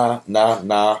ass. Nah.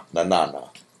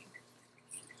 No.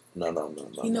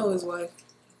 He know his wife.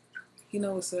 He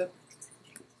know what's up.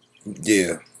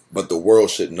 Yeah, but the world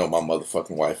shouldn't know my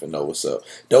motherfucking wife and know what's up.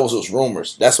 Those was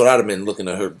rumors. That's what I'd have been looking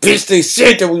at her. Bitch, they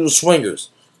said that we were swingers.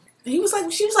 She was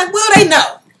like, well, they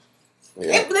know.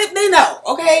 Yeah. They know,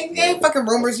 okay? They ain't fucking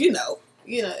rumors, you know.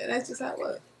 You know, and that's just how it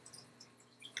was.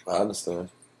 I understand.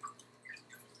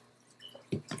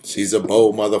 She's a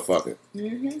bold motherfucker.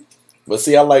 Mm-hmm. But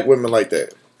see, I like women like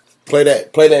that. Play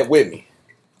that with me.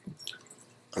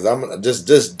 Cause I'm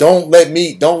just don't let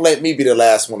me be the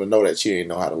last one to know that she ain't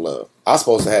know how to love. I was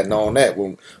supposed to have known that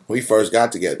when we first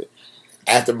got together.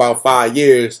 After about 5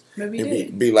 years,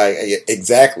 be like, yeah,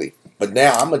 exactly. But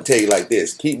now I'm gonna tell you like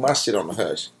this: keep my shit on the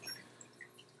hush.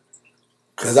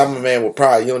 Cause I'm a man with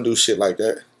pride. You don't do shit like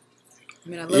that. I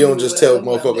mean, you don't just tell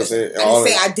motherfuckers. I didn't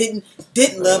say I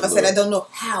didn't love. I said I don't know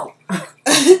how.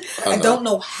 I don't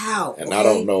know how. And I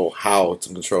don't know how to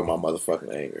control my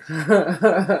motherfucking anger.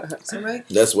 That's right.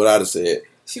 That's what I'd have said.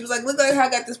 She was like, "Look like how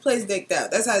I got this place decked out."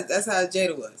 That's how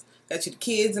Jada was. got you the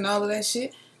kids and all of that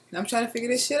shit. And I'm trying to figure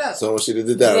this shit out. So when she did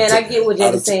that, Man, I get what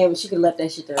Jada's saying, but she could have left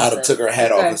that shit to herself. I'd have took her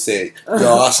hat off and said,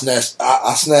 "Yo, I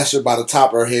snatched her by the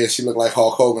top of her head. She looked like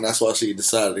Hulk Hogan. That's why she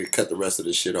decided to cut the rest of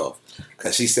this shit off.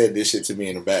 Because she said this shit to me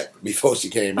in the back before she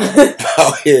came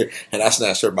out here, and I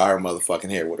snatched her by her motherfucking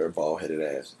hair with her bald-headed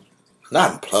ass.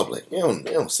 Not in public. You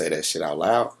don't say that shit out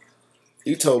loud.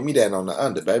 You told me that on the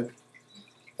under, baby.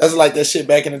 That's like that shit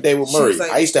back in the day with Murray.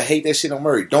 Like, I used to hate that shit on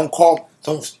Murray. Don't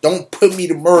put me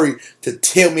to Murray to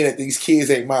tell me that these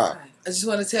kids ain't mine. I just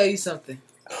want to tell you something.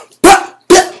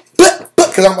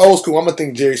 Because I'm old school. I'm going to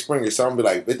think Jerry Springer. So I'm going to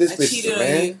be like, but this bitch is a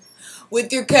man. You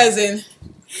with your cousin.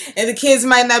 And the kids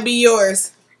might not be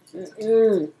yours.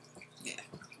 Yeah.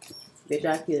 Bitch,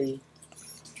 I kill you.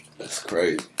 That's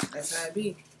crazy. That's how it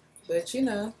be. But, you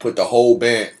know. Bring the whole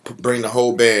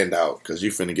band out. Because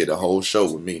you finna get a whole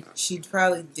show with me. She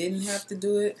probably didn't have to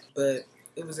do it. But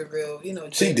it was a real,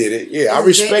 Jada. She did it. Yeah, I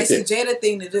respect it. It's a Jada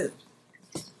thing to do.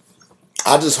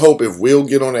 I just hope if Will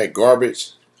get on that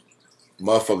garbage,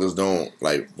 motherfuckers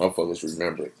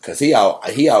remember it. Cause he out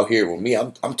here with me.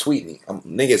 I'm tweeting.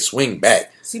 Niggas swing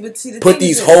back. Put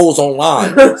these hoes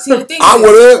online. I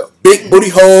would've big booty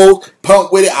hoes,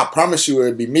 punk with it. I promise you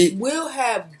it'd be me. Will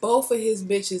had both of his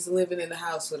bitches living in the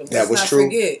house with him. That was true.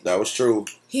 That was true.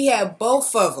 He had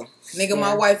both of them. Nigga,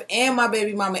 my wife and my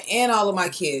baby mama and all of my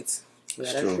kids.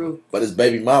 Yeah, that's true. But his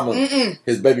baby mama wasn't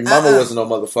no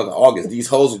motherfucking August. These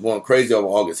hoes was going crazy over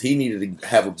August. He needed to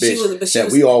have a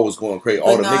bitch we all was going crazy.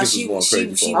 All the niggas was going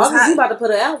crazy. August, he about to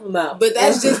put an album out. But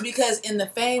that's just because in the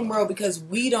fame world, because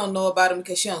we don't know about him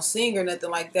because she don't sing or nothing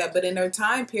like that. But in her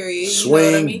time period, swing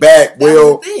you know what I mean? Back, that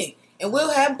Will. was the thing. And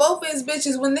Will had both of his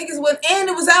bitches when niggas went, and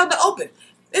it was out in the open.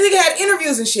 This nigga had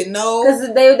interviews and shit. No,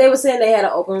 because they were saying they had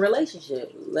an open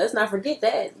relationship. Let's not forget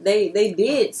that they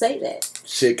did say that.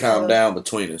 Shit calmed down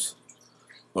between us.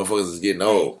 Motherfuckers is getting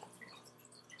old.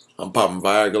 I'm popping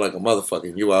Viagra like a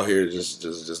motherfucker. You out here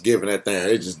just giving that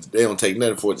thing. They don't take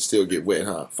nothing for it to still get wet,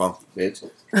 huh? Funky bitch.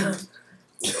 My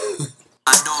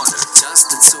daughter, just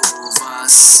the two of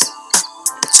us.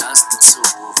 Just the two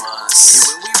of us. And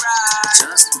when we ride,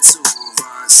 just the two of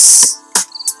us.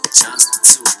 Just the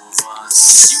two of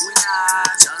us. You and I,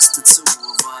 just the two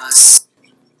of us.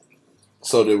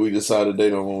 So did we decide a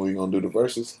date on when we gonna do the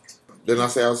verses? Didn't I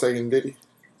say I was taking Diddy?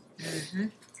 Mm-hmm.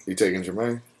 You taking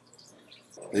Jermaine?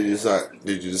 Did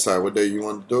you decide what day you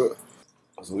want to do it?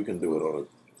 So we can do it on a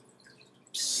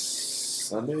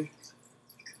Sunday?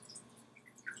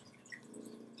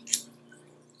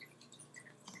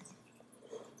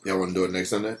 Y'all want to do it next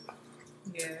Sunday?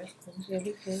 Yeah. Yeah,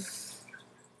 we can.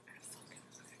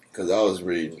 Because I was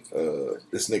reading,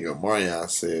 this nigga Marion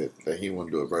said that he want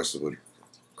to do a verse with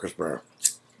Chris Brown.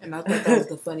 And I thought that was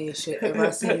the funniest shit ever. I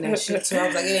seen that shit too. I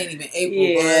was like, it ain't even April,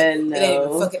 yeah, bud. No. It ain't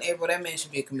even fucking April. That man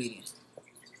should be a comedian.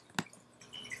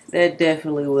 That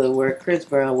definitely would work. Chris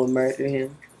Brown would murder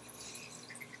him.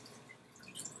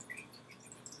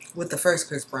 With the first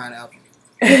Chris Brown album.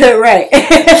 Right.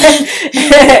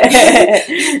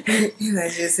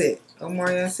 That's just it.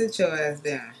 Omarion, sit your ass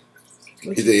down.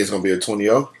 You think it's going to be a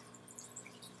 20-0?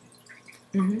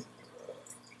 Mm-hmm.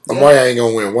 Omarion ain't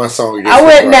going to win one song against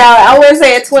I wouldn't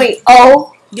say a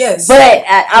 20-0. Yes. But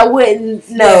I wouldn't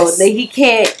know that he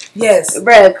can't. Yes.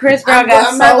 Bruh, Chris Brown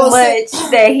got so much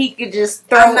that he could just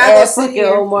throw at fucking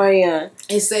Omarion.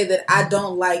 And say that I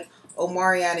don't like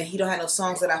Omarion and he don't have no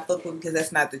songs that I fuck with because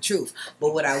that's not the truth.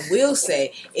 But what I will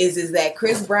say is that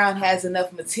Chris Brown has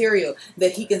enough material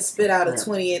that he can spit out a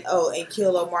 20-0 and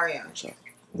kill Omarion.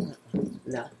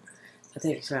 No. I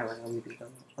think it's not like I'm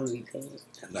gonna be dead.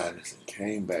 Madison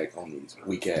came back on these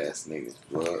weak ass niggas,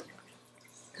 bro.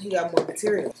 He got more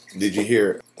material. Did you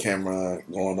hear Cameron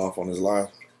going off on his live?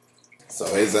 So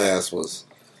his ass was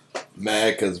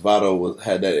mad because Vado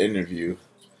had that interview,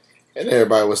 and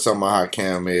everybody was talking about how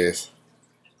Cam is.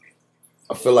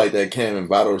 I feel like that Cam and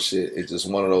Vado shit is just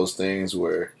one of those things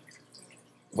where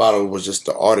Vado was just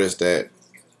the artist that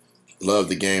loved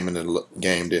the game and the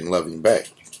game didn't love him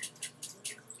back.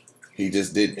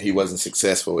 He wasn't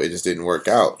successful. It just didn't work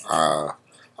out. I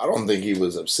don't think he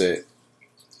was upset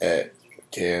at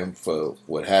Cam for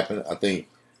what happened. I think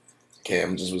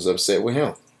Cam just was upset with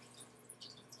him.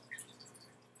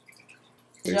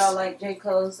 Did y'all like J.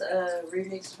 Cole's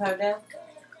remix of Pipe Down?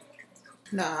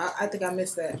 No, I think I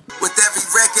missed that. With every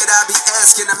record, I be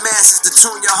asking the masses to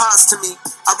tune your hearts to me.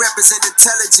 I represent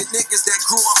intelligent niggas that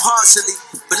grew up harshly.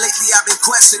 But lately I've been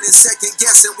questioning, second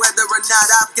guessing whether or not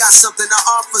I've got something to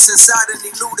offer since I done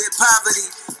eluded poverty.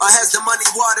 Or has the money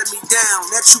watered me down?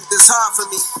 That truth is hard for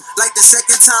me. Like the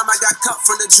second time I got cut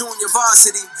from the junior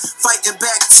varsity. Fighting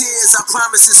back tears, I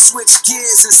promised to switch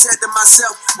gears and said to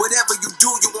myself, whatever you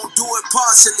do, you won't do it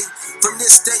partially. From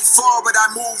this day forward,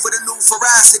 I move with a new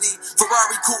ferocity.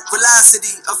 Ferrari coupe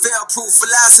velocity, a fail-proof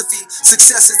philosophy.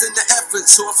 Success is in the effort,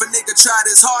 so if a nigga tried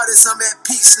his hardest, I'm at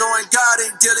peace, knowing God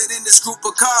ain't dealing in this group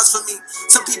of cars for me.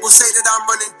 Some people say that I'm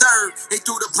running third, they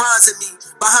threw the bronze at me.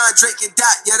 Behind Drake and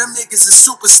Dot, yeah, them niggas are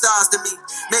superstars to me.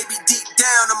 Maybe deep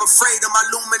down, I'm afraid of my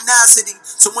luminosity.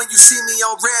 So when you see me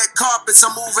on red carpets,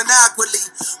 I'm moving awkwardly.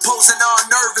 Posing all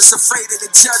nervous, afraid of the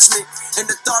judgment. And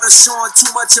the thought of showing too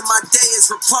much of my day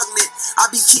is repugnant. I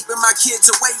be keeping my kids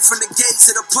away from the gates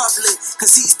of the public.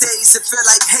 Cause these days it feel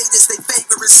like hate is their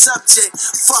favorite subject.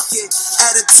 Fuck it,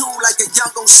 attitude like a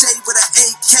young O'Shea with an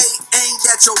AK. Aimed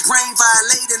at your brain,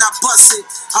 violating, I bust it.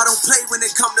 I don't play when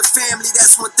it come to family,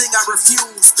 that's one thing I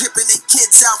refuse. Pipping their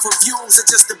kids out for views or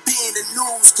just to be in the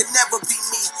news can never be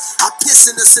me. I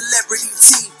piss in the celebrity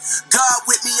tea. God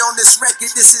with me on this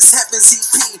record, this is Heaven's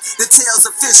EP. The tale's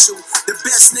official. The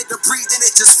best nigga breathing,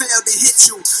 it just failed to hit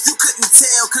you. You couldn't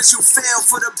tell cause you fell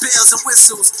for the bells and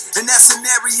whistles. And that's an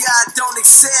area I don't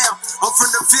excel. I'm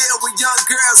from the Ville where young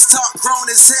girls talk grown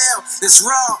as hell. It's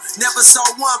raw, never saw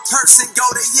one person go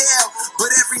to Yale.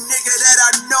 But every nigga that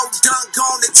I know done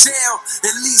gone to jail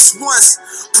at least once.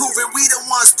 Proving we the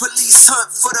ones police hunt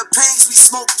for the pains. We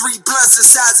smoke 3 blunts the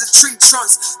size of tree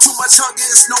trunks. Too much hunger,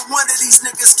 it's no wonder these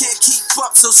niggas can't keep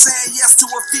up. So saying yes to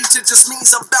a feature just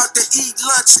means I'm about to eat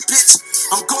lunch, bitch.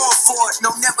 I'm going for it,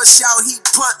 no never shall he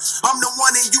punt. I'm the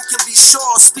one and you can be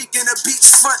sure. Speaking of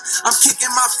beachfront, I'm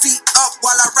kicking my feet up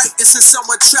while I write this in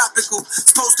somewhat tropical.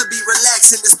 Supposed to be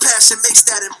relaxing, this passion makes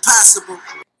that impossible.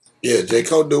 Yeah, J.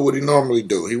 Cole do what he normally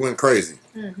do. He went crazy.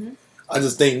 I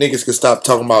just think niggas could stop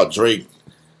talking about Drake.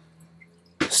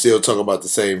 Still talk about the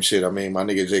same shit. I mean, my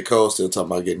nigga J. Cole still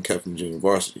talking about getting cut from junior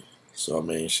varsity. So, I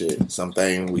mean, shit.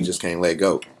 Something we just can't let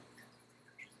go.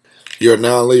 You're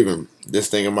now leaving This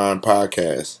Thing of Mine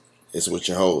podcast. It's with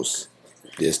your host,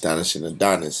 the astonishing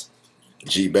Adonis,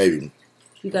 G Baby.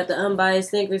 You got the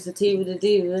unbiased thinker, Sativa the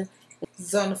Diva.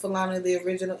 Zona Falana, the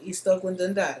original East Oakland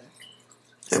Dundada.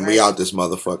 And we out this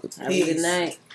motherfucker. Have a good night.